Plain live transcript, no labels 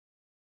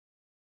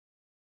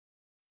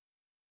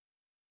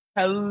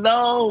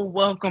Hello,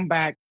 welcome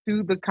back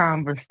to the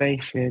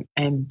conversation.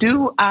 And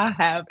do I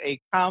have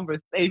a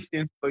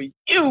conversation for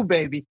you,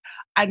 baby?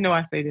 I know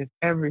I say this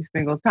every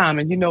single time.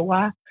 And you know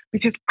why?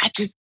 Because I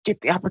just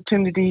get the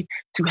opportunity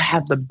to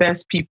have the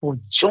best people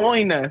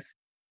join us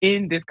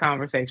in this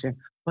conversation.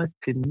 But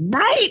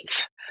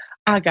tonight,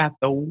 I got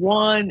the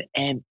one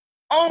and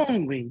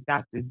only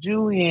Dr.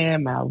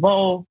 Julianne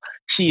Malveaux.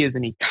 She is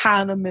an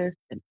economist,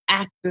 an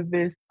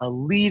activist, a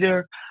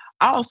leader.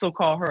 I also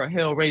call her a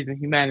hell-raising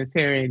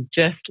humanitarian,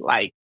 just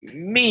like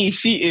me.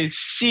 She is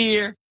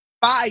sheer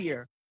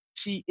fire.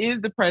 She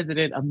is the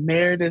president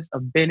emeritus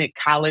of Bennett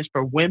College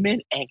for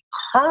Women, and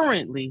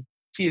currently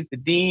she is the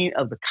dean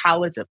of the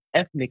College of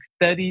Ethnic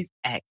Studies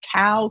at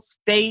Cal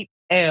State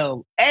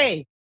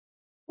LA.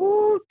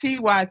 Ooh,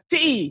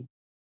 TYT,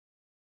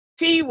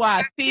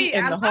 TYT, Hey,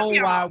 and I the love whole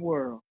y'all. wide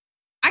world.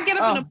 I get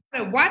up in the Oh,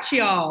 morning and watch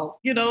y'all,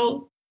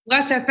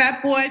 watch that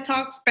fat boy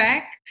talks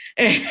back.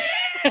 And,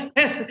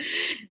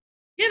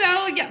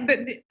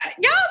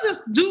 y'all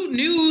just do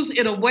news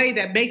in a way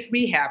that makes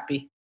me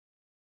happy.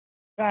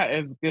 that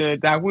is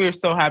good, Doc. We're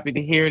so happy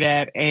to hear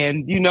that.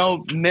 And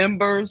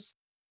members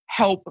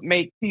help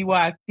make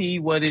TYT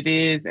what it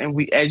is. And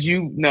we, as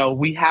you know,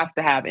 we have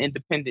to have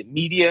independent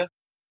media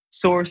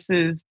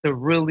sources to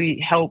really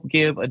help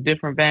give a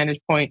different vantage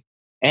point.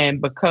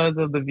 And because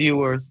of the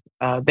viewers,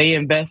 they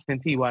invest in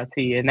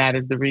TYT, and that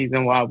is the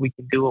reason why we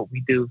can do what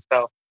we do.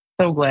 So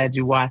glad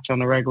you watch on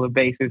a regular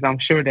basis. I'm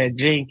sure that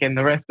Jink and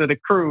the rest of the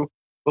crew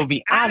will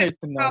be I didn't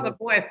honored to call the know.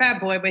 boy a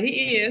fat boy, but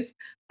he is.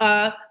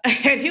 And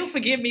he'll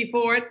forgive me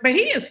for it. But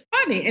he is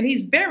funny and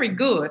he's very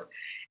good.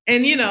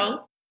 And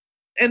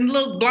and the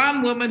little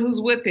blonde woman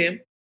who's with him,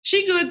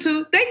 she good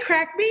too. They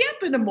crack me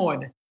up in the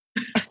morning.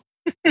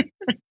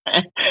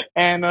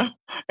 Anna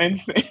and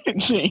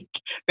Jink,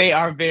 they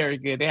are very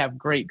good. They have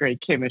great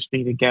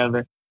chemistry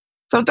together.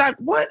 So, Doc,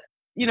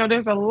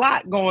 there's a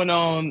lot going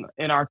on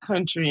in our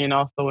country and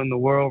also in the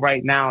world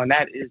right now, and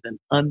that is an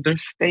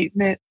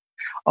understatement.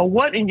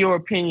 What, in your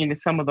opinion,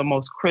 is some of the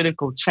most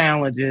critical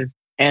challenges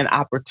and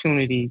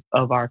opportunities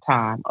of our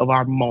time, of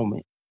our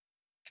moment?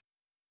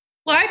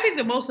 Well, I think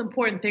the most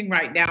important thing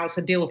right now is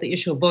to deal with the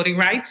issue of voting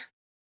rights.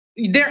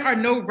 There are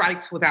no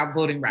rights without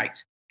voting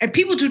rights. And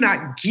people do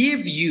not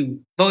give you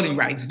voting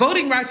rights.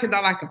 Voting rights are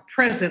not like a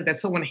present that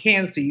someone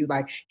hands to you,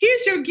 like,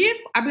 here's your gift,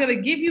 I'm going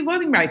to give you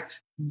voting rights.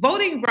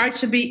 Voting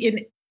rights should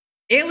be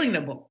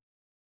inalienable.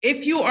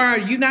 If you are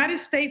a United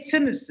States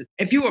citizen,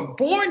 if you were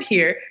born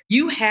here,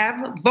 you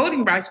have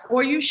voting rights,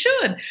 or you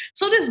should.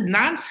 So this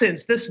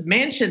nonsense, this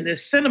mansion,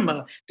 this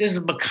cinema, this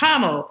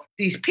McConnell,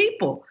 these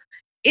people,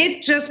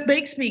 it just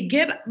makes me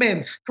get up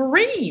and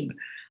scream.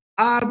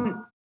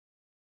 Um,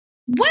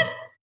 what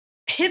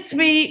hits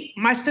me,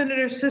 my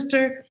senator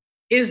sister,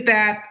 is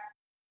that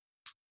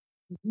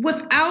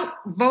without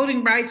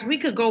voting rights, we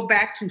could go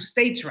back to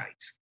states'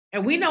 rights.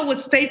 And we know what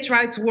states'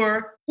 rights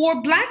were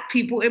for Black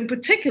people in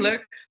particular,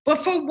 but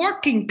for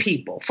working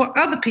people, for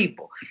other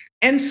people.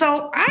 And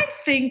so I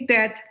think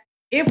that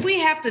if we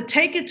have to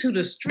take it to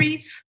the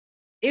streets,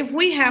 if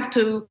we have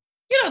to,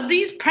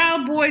 these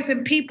Proud Boys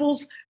and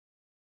peoples,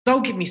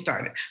 don't get me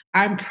started.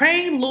 I'm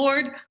praying,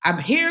 Lord, I'm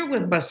here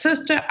with my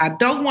sister. I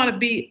don't want to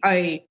be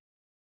a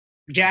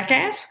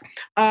jackass.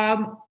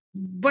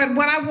 But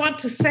what I want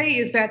to say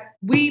is that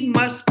we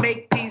must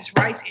make these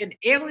rights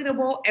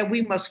inalienable, and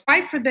we must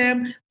fight for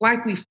them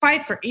like we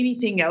fight for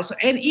anything else,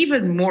 and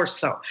even more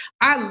so.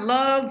 I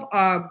love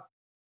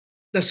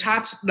the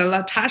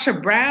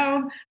Latasha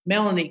Brown,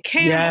 Melanie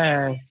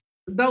Campbell, Yes.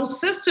 those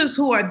sisters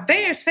who are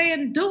there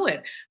saying do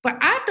it. But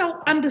I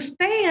don't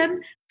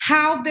understand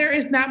how there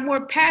is not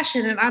more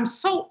passion. And I'm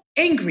so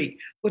angry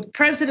with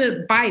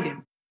President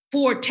Biden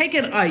for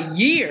taking a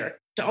year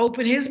to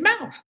open his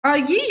mouth. A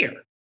year.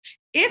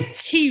 If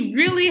he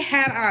really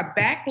had our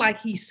back, like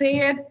he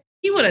said,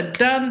 he would have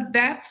done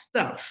that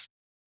stuff.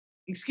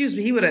 Excuse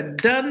me, he would have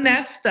done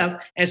that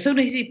stuff as soon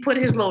as he put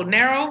his little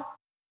narrow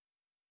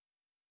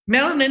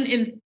melanin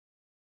in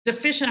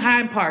deficient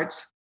hind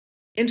parts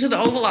into the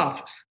Oval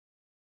Office.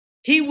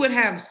 He would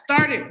have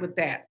started with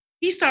that.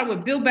 He started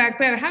with Build Back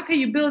Better. How can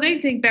you build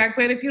anything back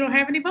better if you don't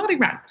have any voting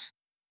rights?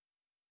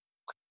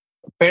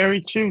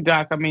 Very true,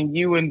 Doc. I mean,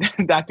 you and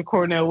Dr.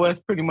 Cornell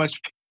West pretty much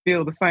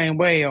feel the same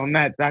way on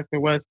that. Dr.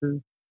 West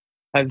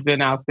has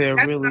been out there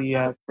That's really.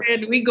 and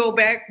we go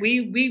back,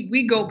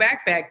 we go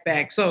back.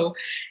 So,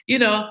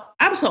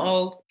 I'm so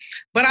old,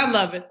 but I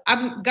love it.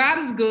 God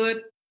is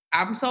good.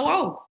 I'm so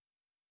old.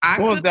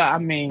 Well, I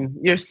mean,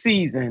 you're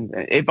seasoned.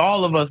 If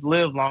all of us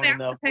live long I'm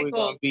enough, gonna we're take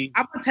gonna old. be.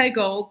 I'm gonna take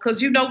old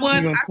because you know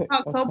what? You're I gonna take.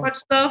 talk so Okay. much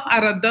stuff.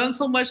 I done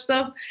so much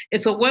stuff.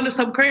 It's a wonder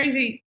some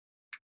crazy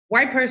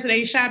white person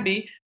ain't shot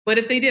me. But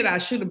if they did,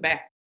 I'd shoot them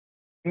back.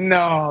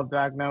 No,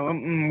 Doc. No,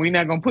 we're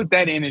not gonna put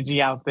that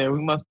energy out there.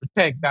 We must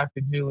protect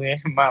Dr.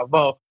 Julianne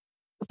Malveaux.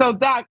 So,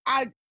 Doc,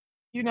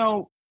 you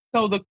know,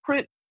 so the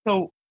crit.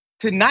 So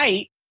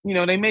tonight,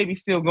 they may be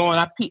still going.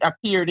 I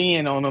peered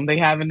in on them. They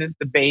having this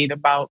debate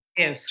about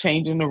Yes.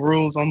 changing the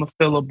rules on the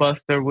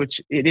filibuster,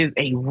 which it is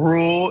a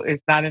rule.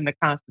 It's not in the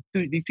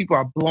Constitution. These people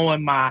are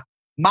blowing my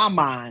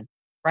mind.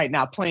 right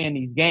now playing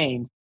these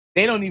games.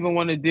 They don't even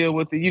want to deal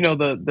with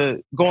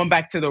the going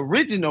back to the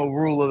original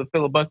rule of the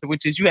filibuster,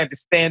 which is you had to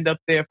stand up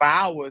there for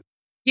hours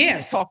and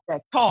Yes. talk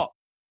that talk.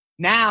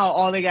 Now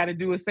all they got to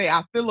do is say,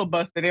 I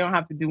filibuster. They don't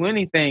have to do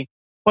anything.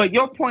 But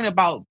your point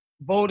about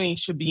voting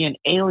should be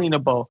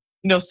inalienable.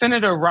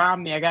 Senator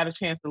Romney, I got a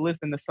chance to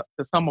listen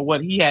to some of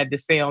what he had to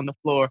say on the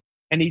floor,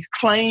 and he's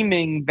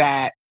claiming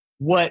that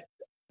what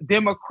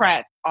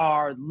Democrats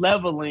are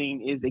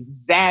leveling is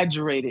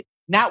exaggerated,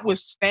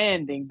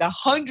 notwithstanding the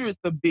hundreds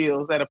of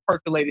bills that have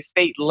percolated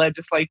state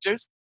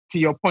legislatures, to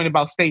your point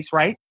about states'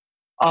 rights,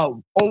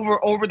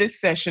 over this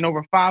session,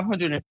 over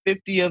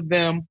 550 of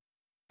them.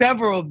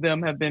 Several of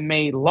them have been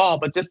made law,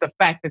 but just the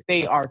fact that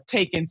they are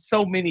taking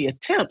so many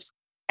attempts,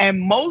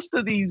 and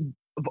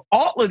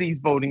all of these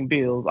voting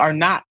bills are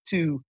not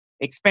to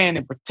expand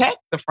and protect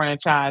the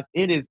franchise.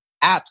 It is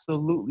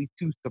absolutely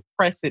to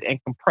suppress it and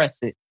compress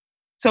it.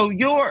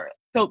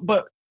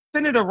 But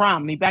Senator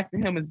Romney, back to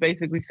him, is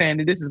basically saying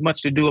that this is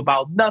much to do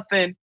about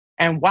nothing.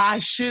 And why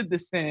should the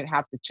Senate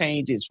have to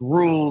change its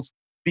rules?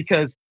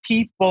 Because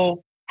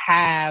people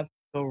have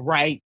the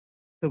right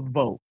to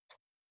vote.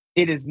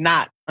 It is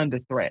not under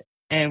threat.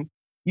 And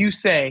you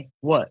say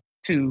what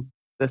to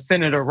the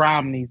Senator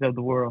Romneys of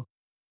the world?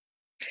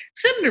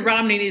 Senator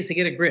Romney needs to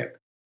get a grip.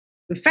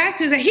 The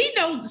fact is that he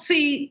knows,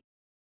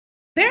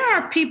 there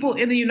are people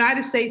in the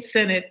United States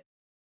Senate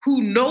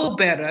who know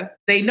better.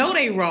 They know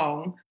they're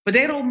wrong, but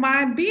they don't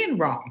mind being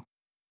wrong.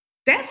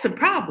 That's the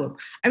problem.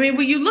 I mean,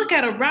 when you look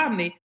at a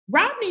Romney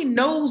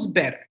knows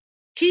better.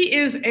 He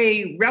is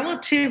a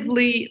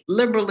relatively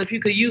liberal, if you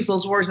could use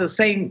those words in the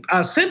same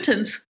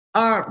sentence,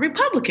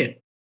 Republican.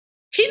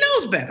 He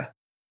knows better.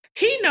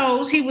 He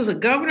knows he was a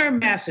governor of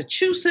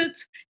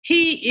Massachusetts.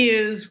 He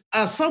is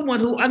someone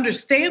who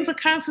understands the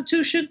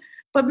Constitution,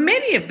 but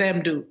many of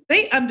them do.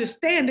 They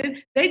understand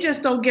it. They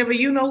just don't give a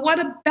you know what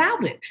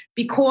about it,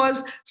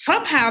 because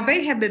somehow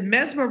they have been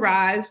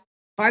mesmerized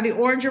by the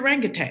orange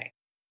orangutan.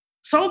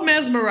 So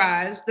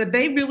mesmerized that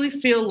they really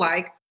feel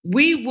like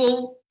we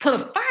will put a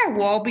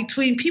firewall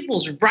between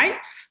people's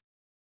rights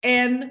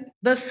and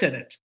the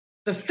Senate.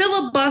 The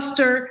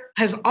filibuster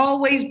has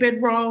always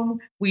been wrong.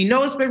 We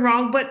know it's been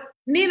wrong, but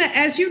Nina,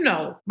 as you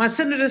know, my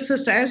senator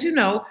sister, as you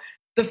know,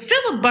 the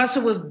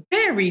filibuster was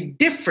very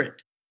different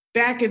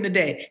back in the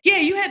day. Yeah,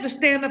 you had to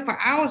stand up for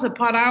hours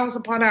upon hours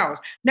upon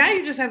hours. Now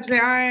you just have to say,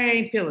 I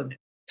ain't feeling it.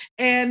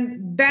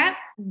 And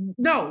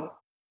no,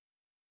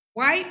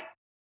 white,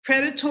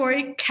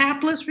 predatory,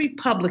 capitalist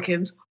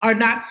Republicans are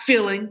not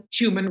feeling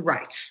human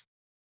rights.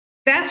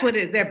 That's what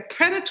it is. They're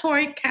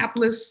predatory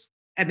capitalists,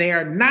 and they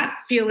are not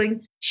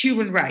feeling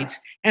human rights.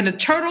 And the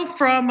turtle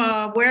from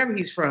wherever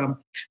he's from,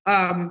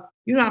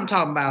 you know what I'm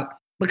talking about,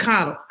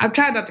 McConnell. I'm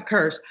trying not to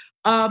curse.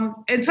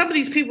 And some of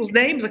these people's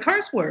names are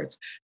curse words,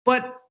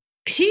 but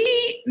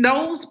he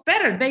knows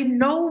better. They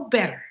know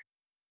better.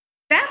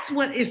 That's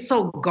what is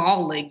so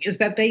galling, is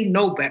that they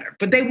know better,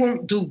 but they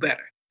won't do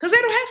better because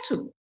they don't have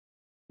to.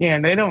 Yeah,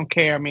 and they don't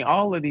care. I mean,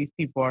 all of these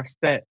people are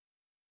set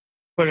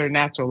for their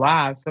natural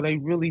lives, so they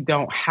really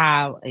don't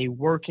have a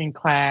working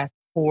class,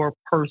 poor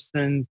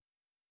person's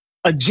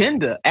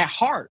agenda at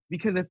heart.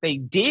 Because if they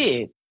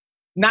did,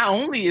 not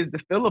only is the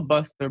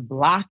filibuster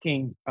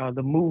blocking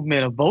the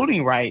movement of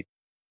voting rights,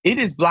 it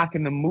is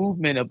blocking the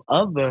movement of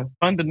other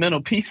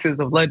fundamental pieces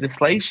of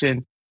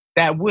legislation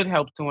that would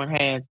help to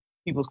enhance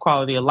people's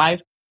quality of life,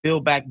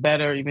 build back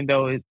better, even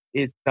though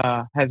it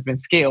has been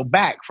scaled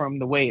back from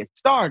the way it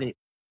started.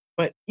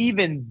 But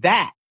even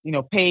that,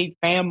 paid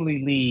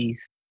family leave,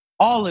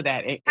 all of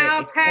that.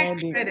 Child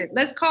tax credit.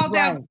 Let's call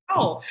that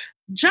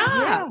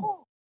job.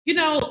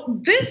 Yeah.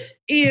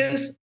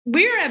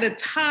 We're at a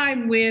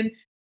time when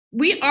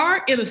we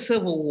are in a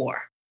civil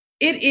war.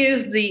 It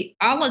is the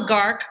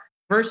oligarch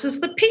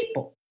versus the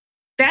people.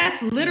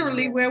 That's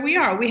literally where we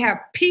are. We have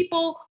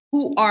people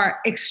who are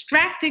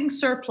extracting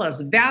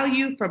surplus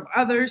value from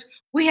others.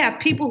 We have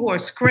people who are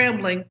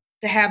scrambling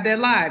to have their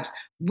lives.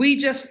 We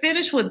just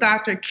finished with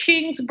Dr.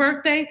 King's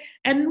birthday.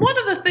 And one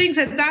of the things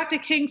that Dr.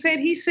 King said,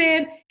 he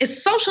said,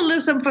 is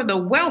socialism for the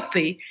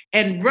wealthy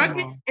and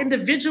rugged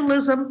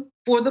individualism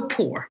for the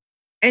poor.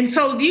 And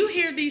so you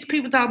hear these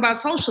people talk about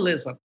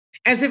socialism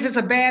as if it's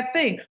a bad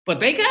thing, but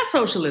they got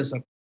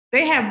socialism.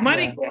 They have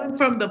money going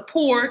from the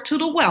poor to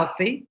the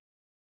wealthy,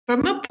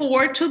 from the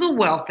poor to the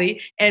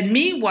wealthy. And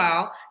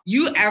meanwhile,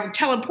 you are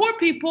telling poor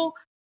people,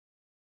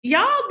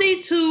 y'all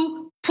need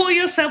to pull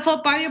yourself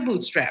up by your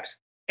bootstraps.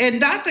 And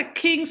Dr.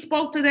 King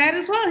spoke to that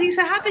as well. He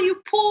said, how do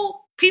you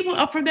pull people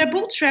up from their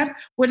bootstraps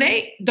when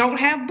they don't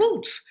have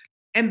boots?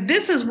 And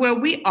this is where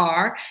we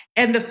are.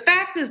 And the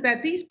fact is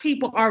that these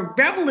people are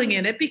reveling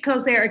in it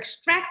because they're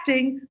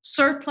extracting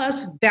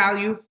surplus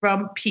value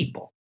from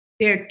people.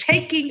 They're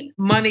taking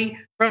money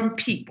from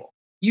people.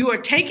 You are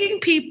taking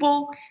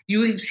people,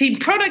 you've seen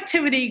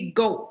productivity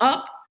go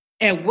up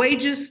and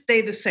wages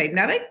stay the same.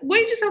 Now,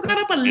 wages have gone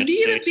up a little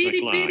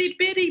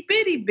bitty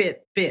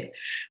bit.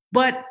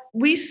 But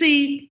we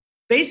see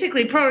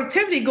basically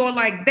productivity going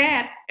like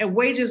that and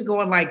wages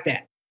going like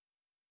that.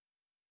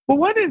 Well,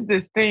 what is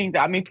this thing?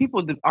 I mean,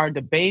 people are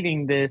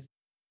debating this.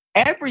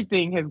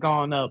 Everything has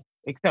gone up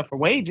except for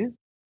wages.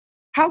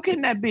 How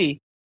can that be?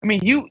 I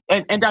mean,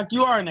 and Doc,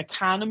 you are an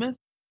economist.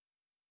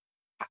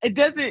 It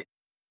doesn't,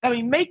 I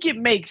mean, make it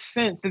make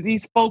sense that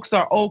these folks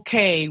are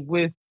okay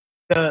with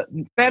the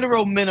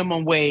federal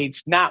minimum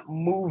wage not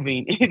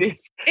moving. It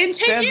is In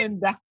 10 years,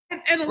 $7.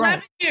 in 11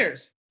 Right.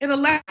 years, in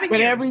 11 But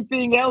years.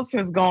 everything else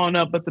has gone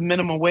up, but the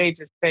minimum wage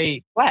has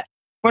stayed flat.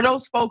 For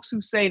those folks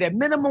who say that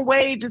minimum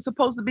wage is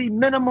supposed to be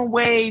minimum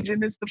wage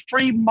and it's the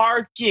free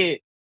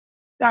market,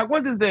 Doc,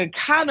 what does the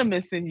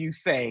economist in you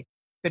say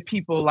to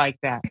people like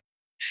that?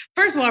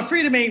 First of all,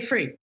 freedom ain't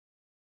free.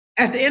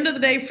 At the end of the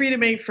day,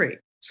 freedom ain't free.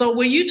 So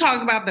when you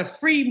talk about the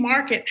free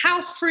market,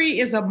 how free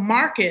is a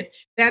market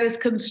that is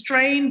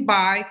constrained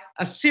by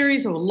a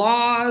series of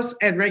laws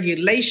and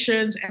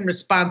regulations and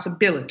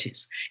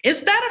responsibilities?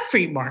 It's not a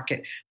free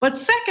market. But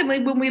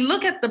secondly, when we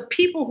look at the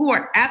people who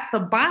are at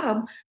the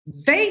bottom,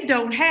 they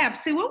don't have.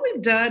 See, what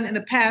we've done in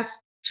the past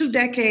 2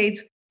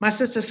 decades, my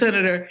sister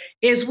senator,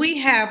 is we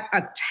have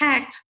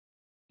attacked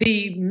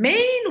the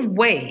main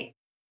way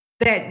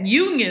that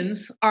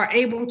unions are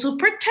able to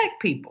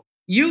protect people.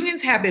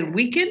 Unions have been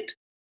weakened.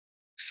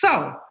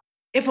 So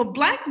if a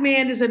black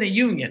man is in a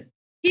union,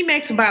 he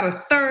makes about a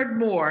third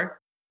more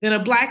than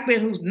a black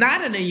man who's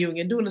not in a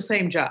union doing the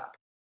same job.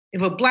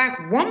 If a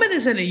black woman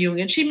is in a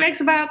union, she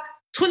makes about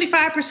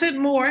 25%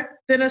 more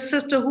than a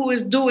sister who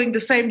is doing the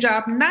same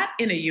job not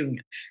in a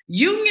union.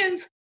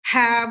 Unions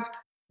have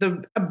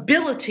the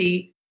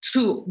ability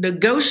to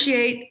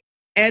negotiate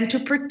and to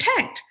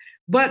protect,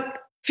 but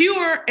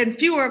fewer and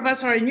fewer of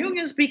us are in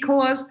unions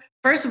because,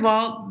 first of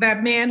all,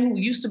 that man who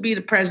used to be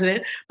the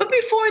president, but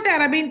before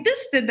that, I mean,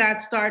 this did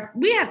not start,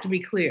 we have to be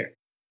clear.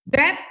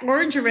 That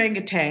orange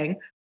orangutan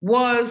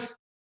was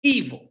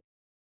evil,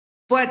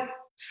 but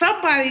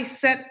somebody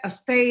set a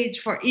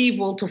stage for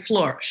evil to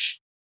flourish.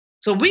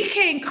 So we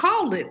can't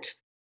call it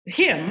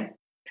him.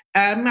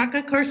 I'm not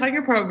gonna curse on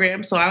your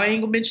program, so I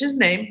ain't gonna mention his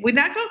name. We're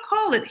not gonna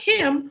call it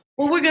him.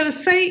 What we're gonna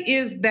say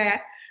is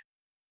that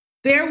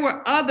there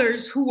were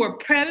others who were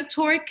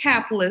predatory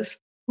capitalists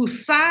who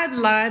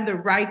sidelined the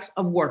rights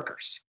of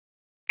workers.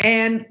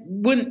 And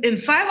when in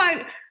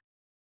sideline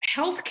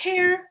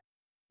healthcare,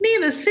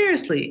 Nina,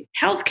 seriously,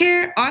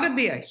 healthcare ought to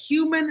be a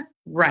human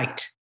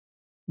right.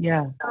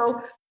 Yeah.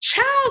 So,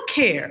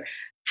 childcare.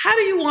 How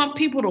do you want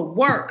people to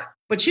work,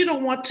 but you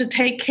don't want to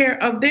take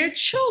care of their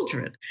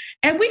children?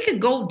 And we could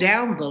go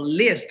down the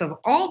list of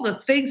all the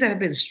things that have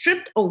been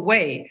stripped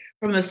away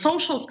from the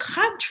social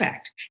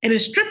contract. And in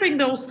stripping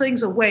those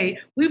things away,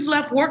 we've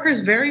left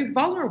workers very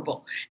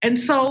vulnerable. And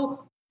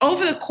so,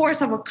 over the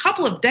course of a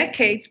couple of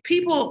decades,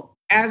 people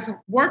as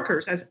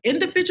workers, as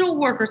individual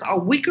workers, are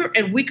weaker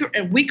and weaker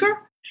and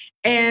weaker.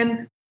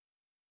 And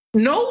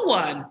no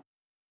one,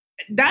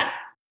 not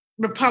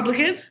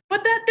Republicans,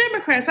 but that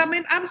Democrats. I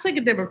mean, I'm sick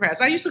of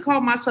Democrats. I used to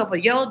call myself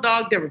a yellow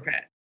dog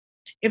Democrat.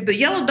 If the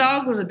yellow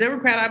dog was a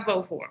Democrat, I'd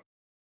vote for him.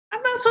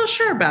 I'm not so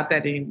sure about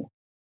that anymore.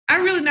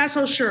 I'm really not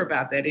so sure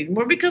about that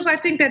anymore because I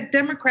think that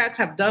Democrats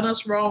have done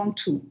us wrong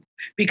too,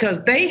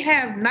 because they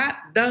have not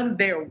done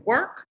their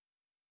work.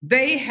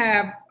 They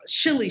have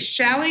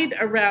shilly-shallied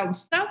around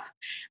stuff.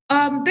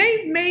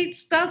 They've made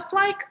stuff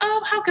like,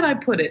 how can I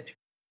put it?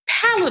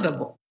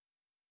 Palatable.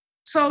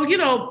 So,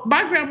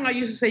 my grandma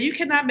used to say, you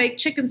cannot make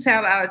chicken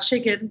salad out of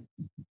chicken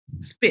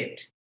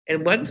spit.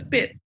 It wasn't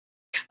spit.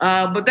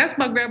 But that's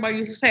my grandma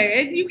used to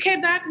say. And you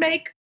cannot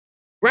make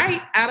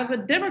right out of a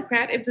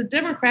Democrat if the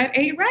Democrat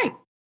ain't right.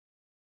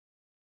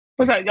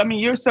 But I mean,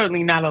 you're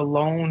certainly not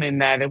alone in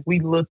that. If we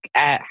look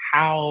at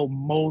how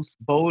most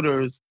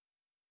voters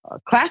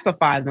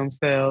classify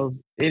themselves,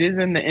 it is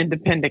in the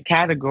independent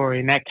category,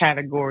 and that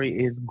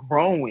category is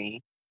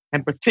growing.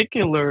 And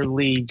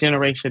particularly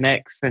Generation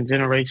X and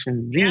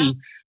Generation Z, yeah,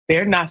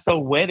 they're not so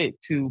wedded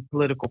to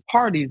political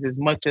parties as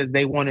much as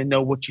they want to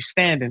know what you're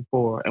standing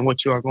for and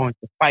what you are going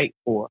to fight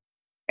for.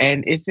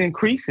 And it's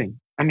increasing.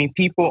 I mean,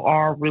 people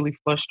are really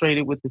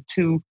frustrated with the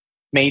two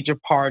major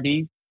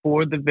parties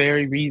for the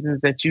very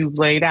reasons that you've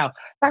laid out.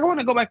 I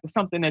want to go back to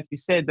something that you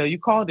said, though. You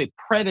called it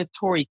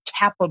predatory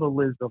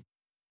capitalism.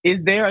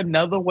 Is there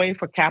another way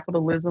for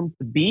capitalism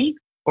to be,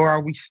 or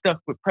are we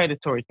stuck with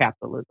predatory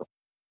capitalism?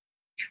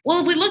 Well,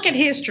 if we look at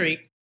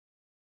history,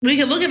 we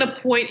can look at a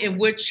point in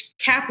which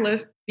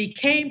capitalists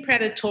became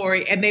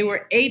predatory and they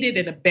were aided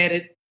and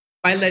abetted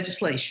by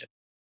legislation.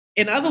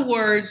 In other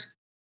words,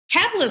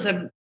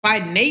 capitalism by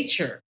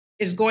nature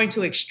is going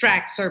to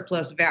extract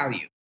surplus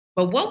value.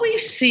 But what we've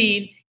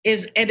seen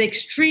is an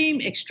extreme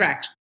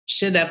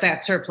extraction of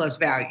that surplus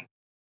value.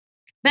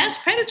 That's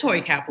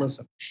predatory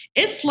capitalism.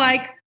 It's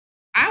like,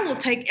 I will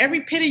take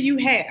every penny you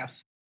have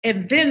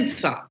and then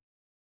some.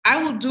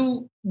 I will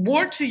do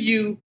more to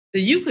you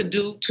than you could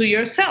do to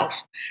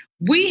yourself.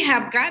 We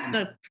have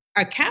gotten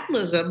a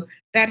capitalism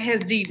that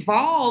has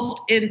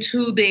devolved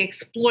into the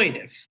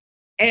exploitive.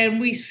 And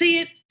we see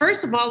it,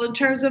 first of all, in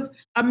terms of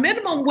a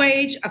minimum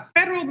wage, a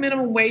federal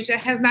minimum wage that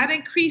has not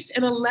increased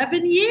in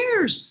 11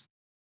 years.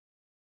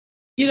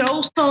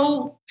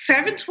 So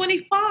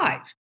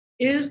 $7.25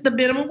 is the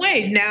minimum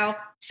wage. Now,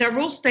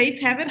 Several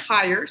states have it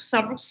higher,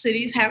 several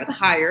cities have it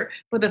higher,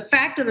 but the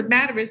fact of the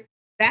matter is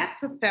that's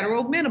the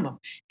federal minimum.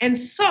 And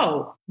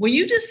so when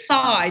you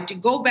decide to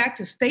go back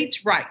to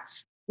states'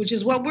 rights, which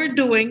is what we're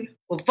doing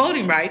with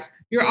voting rights,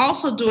 you're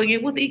also doing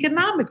it with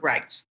economic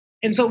rights.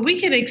 And so we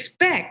can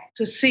expect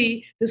to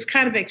see this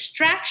kind of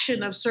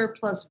extraction of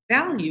surplus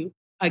value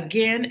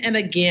again and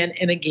again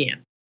and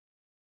again.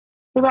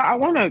 Well, I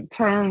want to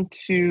turn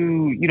to,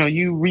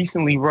 you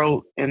recently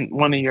wrote in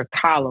one of your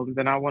columns,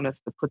 and I want us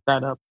to put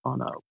that up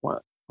on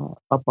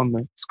up on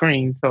the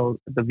screen so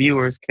the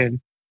viewers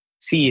can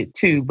see it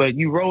too. But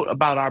you wrote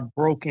about our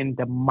broken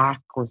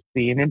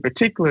democracy, and in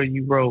particular,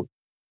 you wrote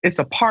it's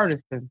a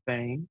partisan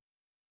thing,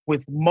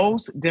 with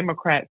most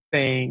Democrats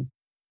saying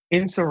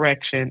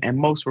insurrection and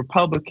most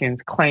Republicans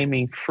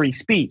claiming free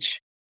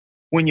speech.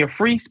 When your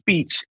free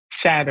speech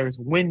shatters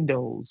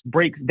windows,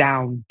 breaks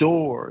down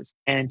doors,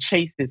 and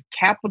chases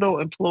Capitol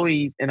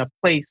employees in a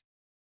place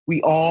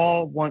we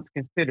all once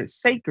considered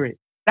sacred,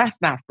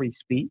 that's not free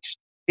speech.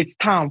 It's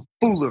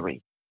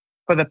tomfoolery.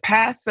 For the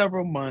past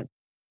several months,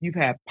 you've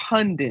had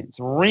pundits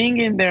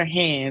wringing their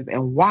hands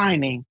and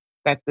whining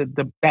that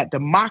that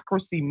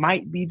democracy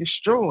might be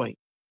destroyed.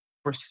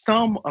 For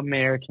some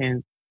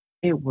Americans,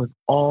 it was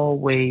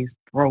always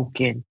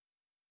broken.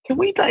 Can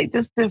we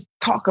just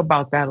talk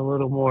about that a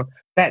little more?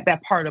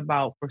 That part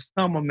about for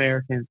some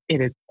Americans,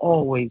 it has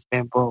always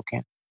been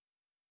broken.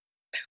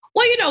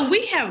 Well,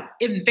 we have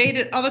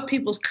invaded other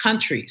people's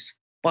countries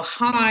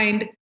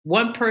behind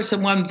one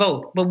person, one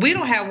vote, but we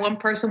don't have one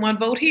person, one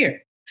vote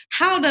here.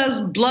 How does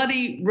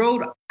bloody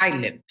Rhode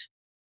Island,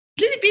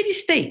 little bitty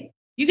state,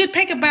 you could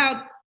pick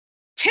about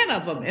 10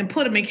 of them and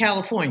put them in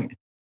California?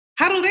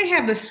 How do they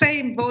have the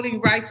same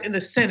voting rights in the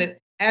Senate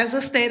as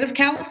the state of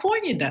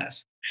California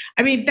does?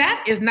 I mean,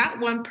 that is not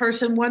one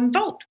person, one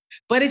vote.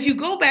 But if you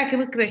go back and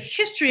look at the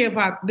history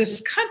about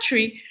this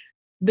country,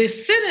 the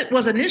Senate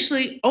was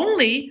initially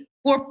only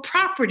for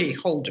property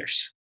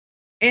holders.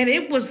 And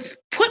it was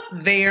put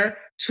there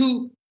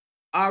to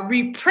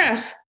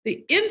repress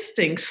the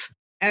instincts,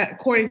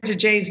 according to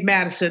James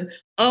Madison,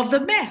 of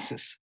the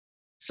masses.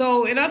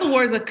 So in other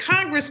words, the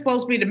Congress is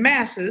supposed to be the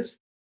masses.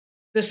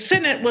 The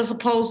Senate was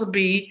supposed to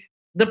be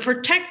the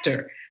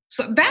protector.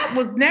 So that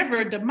was never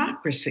a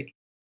democracy.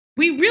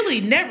 We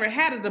really never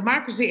had a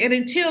democracy. And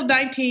until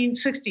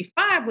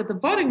 1965 with the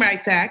Voting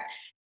Rights Act,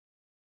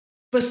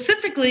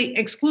 specifically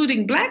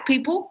excluding Black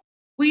people,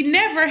 we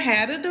never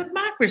had a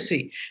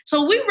democracy.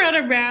 So we run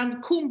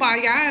around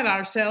kumbaya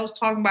ourselves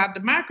talking about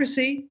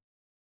democracy.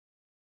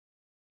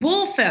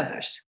 Bull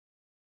feathers.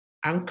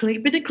 I'm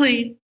keeping it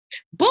clean.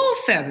 Bull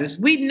feathers.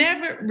 We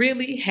never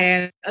really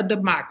had a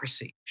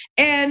democracy.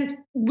 And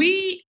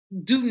we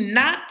do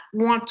not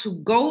want to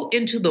go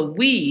into the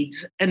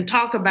weeds and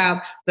talk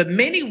about the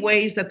many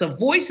ways that the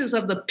voices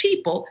of the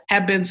people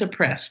have been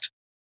suppressed.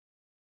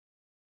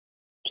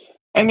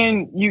 And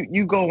then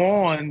you go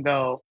on,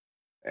 though,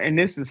 and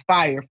this is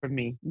fire for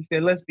me. You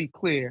said, let's be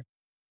clear.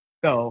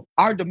 So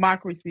our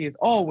democracy has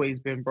always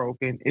been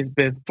broken. It's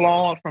been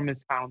flawed from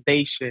its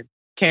foundation.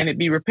 Can it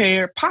be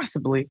repaired?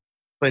 Possibly,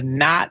 but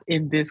not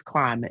in this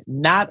climate,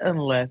 not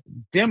unless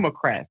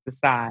Democrats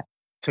decide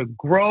to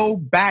grow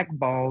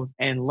backbones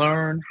and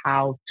learn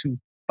how to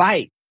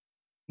fight.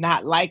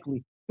 Not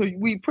likely. So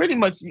we pretty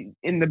much,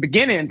 in the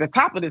beginning, the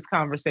top of this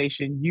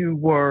conversation, you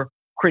were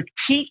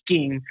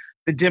critiquing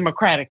the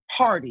Democratic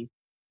Party.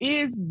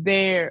 Is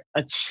there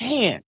a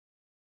chance,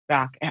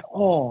 Doc, at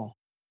all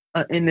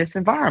in this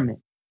environment?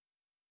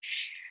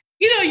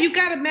 You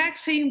got a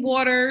Maxine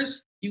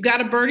Waters, you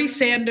got a Bernie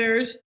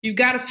Sanders, you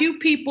got a few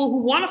people who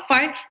want to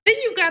fight. Then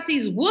you got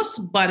these wuss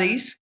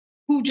buddies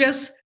who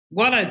just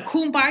want to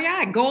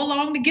kumbaya, go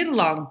along to get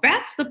along.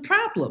 That's the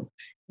problem.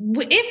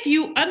 If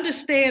you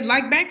understand,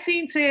 like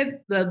Maxine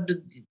said,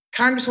 the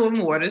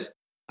Congresswoman Waters,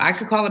 I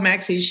could call her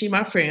Maxine, she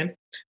my friend.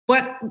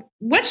 But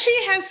what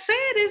she has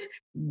said is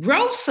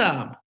grow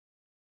some,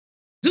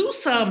 do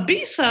some,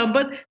 be some.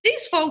 But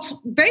these folks,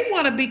 they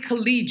want to be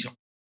collegial.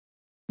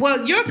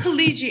 Well, your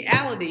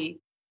collegiality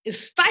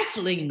is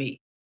stifling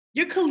me.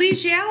 Your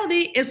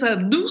collegiality is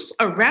a noose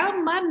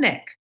around my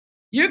neck.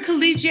 Your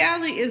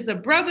collegiality is the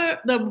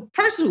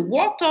person who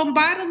walked on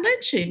by the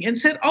lynching and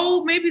said,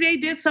 oh, maybe they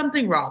did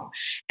something wrong.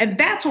 And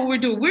that's what we're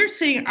doing. We're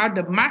seeing our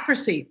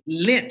democracy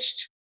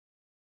lynched.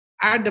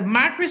 Our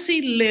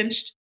democracy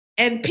lynched,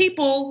 and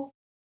people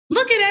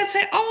look at that and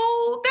say,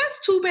 oh,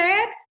 that's too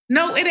bad.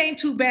 No, it ain't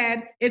too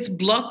bad. It's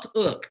bluffed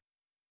up.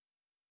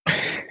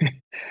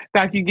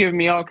 Doc, you giving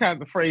me all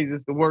kinds of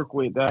phrases to work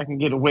with that I can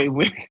get away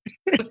with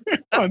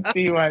on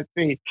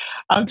TYC.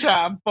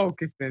 I'm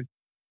focusing.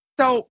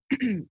 So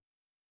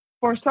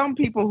for some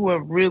people who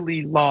have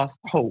really lost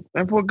hope,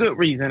 and for good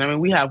reason, I mean,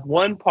 we have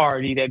one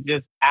party that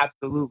just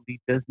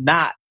absolutely does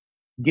not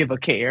give a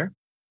care,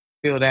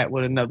 fill that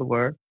with another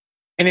word.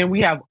 And then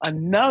we have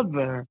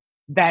another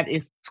that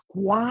is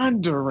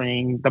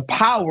squandering the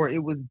power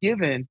it was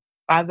given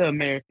by the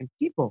American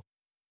people.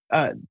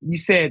 You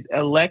said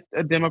elect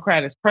a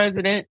Democrat as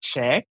president,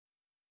 check.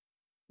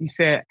 You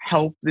said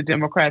help the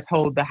Democrats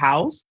hold the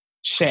House,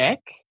 check.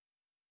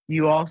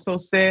 You also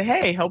said,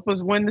 hey, help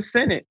us win the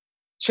Senate.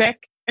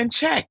 Check and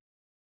check.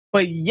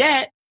 But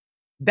yet,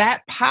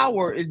 that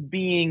power is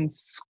being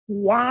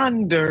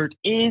squandered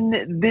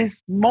in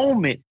this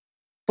moment.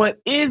 But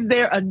is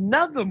there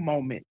another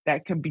moment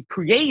that can be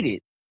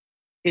created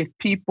if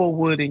people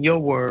would, in your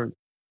words,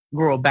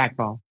 grow a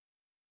backbone?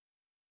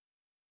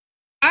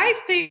 I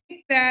think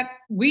that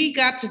we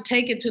got to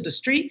take it to the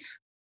streets.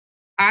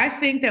 I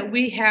think that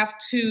we have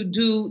to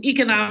do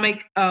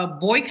economic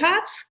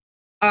boycotts.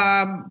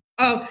 One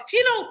of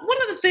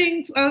the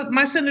things,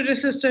 my senator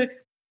sister,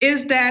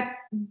 is that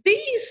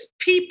these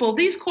people,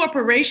 these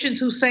corporations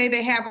who say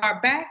they have our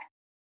back,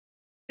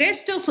 they're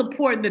still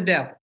supporting the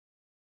devil.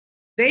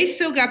 They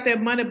still got their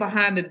money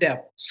behind the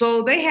devil.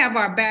 So they have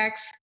our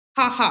backs.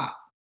 Ha ha.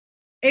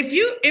 If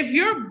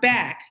your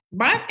back,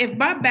 if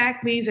my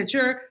back means that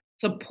you're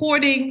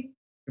supporting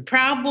the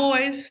Proud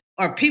Boys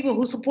or people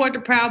who support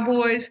the Proud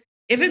Boys,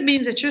 if it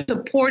means that you're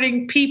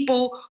supporting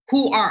people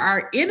who are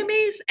our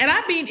enemies, and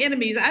I mean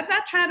enemies, I'm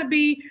not trying to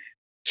be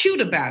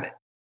cute about it.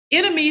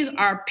 Enemies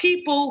are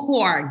people who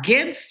are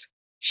against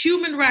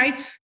human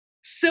rights,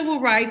 civil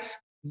rights,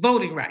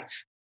 voting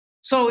rights.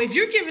 So if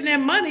you're giving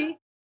them money,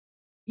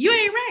 you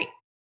ain't right.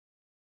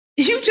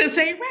 You just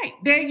ain't right.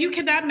 There, you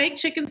cannot make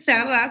chicken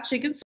salad out of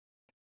chicken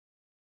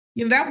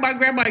salad. That my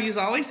grandma used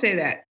to always say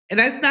that, and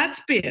that's not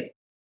spit.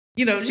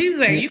 She was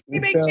like, you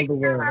can make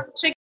chicken salad out of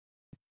chicken,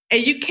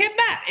 and you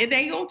cannot. It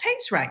ain't gonna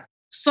taste right.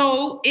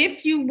 So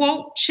if you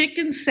want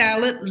chicken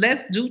salad,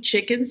 let's do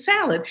chicken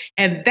salad,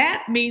 and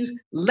that means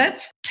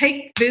let's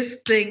take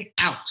this thing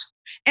out.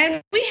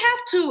 And we have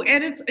to.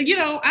 And it's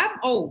I'm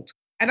old,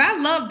 and I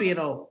love being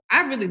old.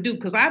 I really do,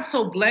 because I'm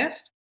so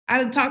blessed. I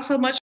didn't talk so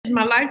much in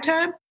my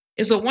lifetime.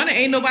 It's a wonder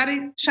ain't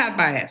nobody shot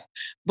my ass.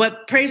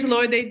 But praise the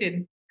Lord, they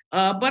didn't.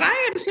 But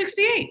I am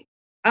 68.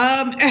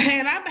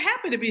 And I'm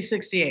happy to be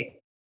 68.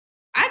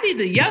 I need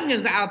the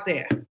youngins out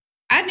there.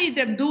 I need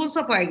them doing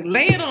stuff like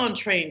laying on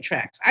train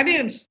tracks. I need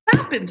them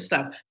stopping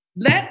stuff.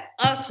 Let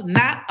us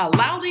not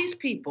allow these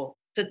people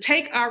to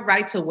take our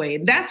rights away.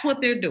 And that's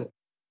what they're doing.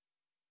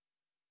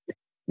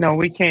 No,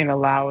 we can't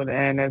allow it.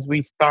 And as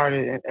we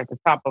started at the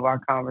top of our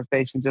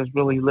conversation, just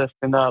really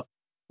lifting up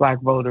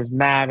Black Voters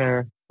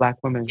Matter, Black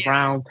Women's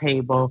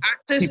Roundtable,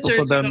 People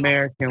for the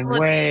American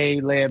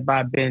Way, led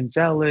by Ben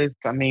Jealous.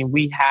 I mean,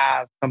 we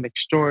have some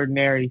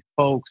extraordinary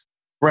folks,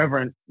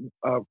 Reverend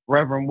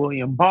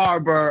William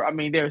Barber. I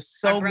mean, there's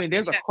so many.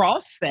 There's a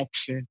cross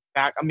section.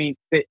 I mean,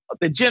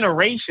 the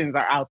generations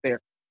are out there.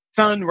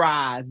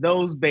 Sunrise,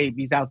 those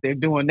babies out there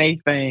doing their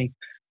thing.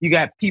 You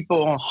got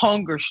people on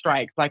hunger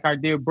strikes, like our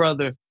dear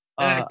brother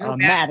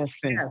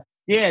Madison.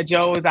 Yeah,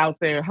 Joe is out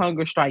there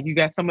hunger strike. You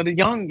got some of the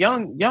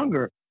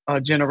younger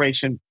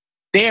generation.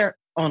 They're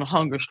on a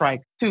hunger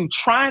strike too,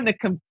 trying to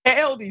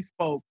compel these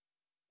folks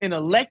in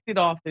elected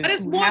office. But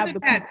it's more than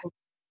that.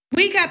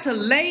 We got to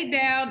lay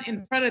down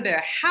in front of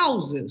their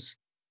houses.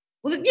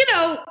 Well, when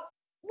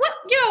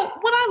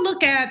I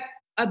look at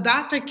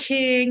Dr.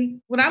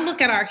 King, when I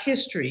look at our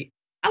history,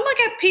 I look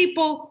at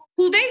people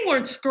who they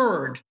weren't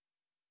scared.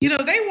 They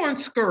weren't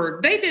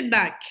scared. They did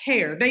not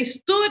care. They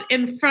stood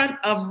in front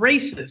of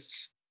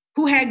racists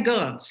who had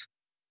guns,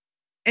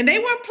 and they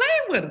weren't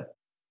playing with them.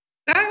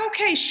 They're like,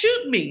 okay,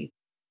 shoot me.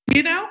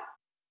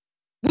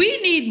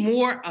 We need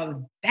more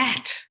of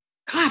that.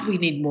 God, we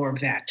need more of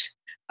that.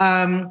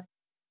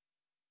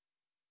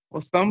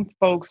 Well, some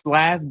folks'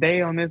 last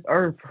day on this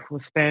earth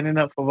was standing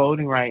up for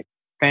voting rights,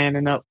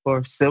 standing up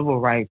for civil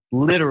rights.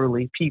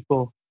 Literally,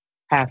 people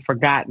have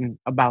forgotten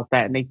about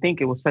that, and they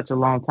think it was such a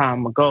long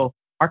time ago.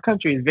 Our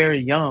country is very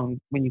young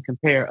when you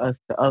compare us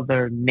to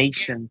other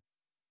nations.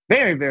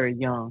 Very, very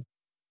young.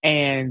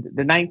 And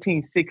the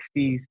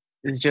 1960s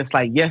is just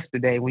like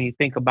yesterday when you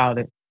think about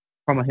it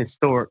from a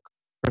historic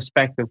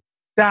perspective.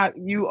 Doc,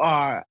 you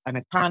are an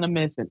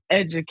economist, an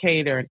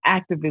educator, an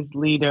activist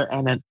leader,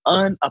 and an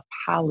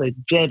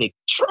unapologetic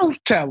truth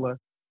teller.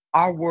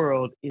 Our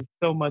world is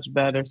so much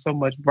better, so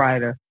much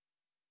brighter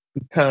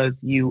because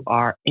you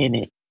are in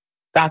it.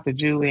 Dr.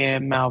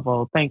 Julianne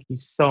Malveaux, thank you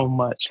so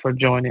much for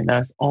joining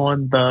us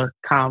on the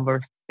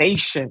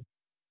conversation.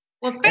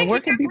 Well, thank you. Where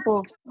can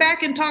people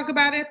back and talk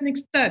about ethnic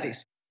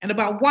studies and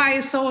about why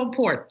it's so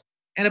important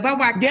and about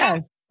why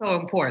it's so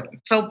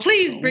important? So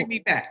please bring me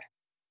back.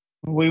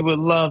 We would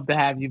love to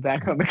have you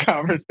back on the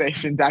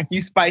conversation, Doc.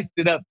 You spiced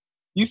it up.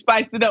 You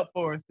spiced it up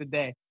for us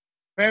today.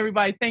 For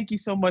everybody, thank you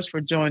so much for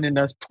joining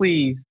us.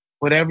 Please,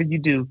 whatever you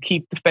do,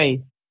 keep the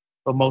faith,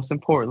 but most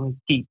importantly,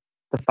 keep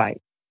the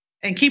fight.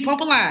 And keep hope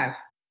alive.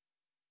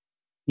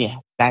 Yeah,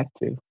 that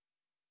too.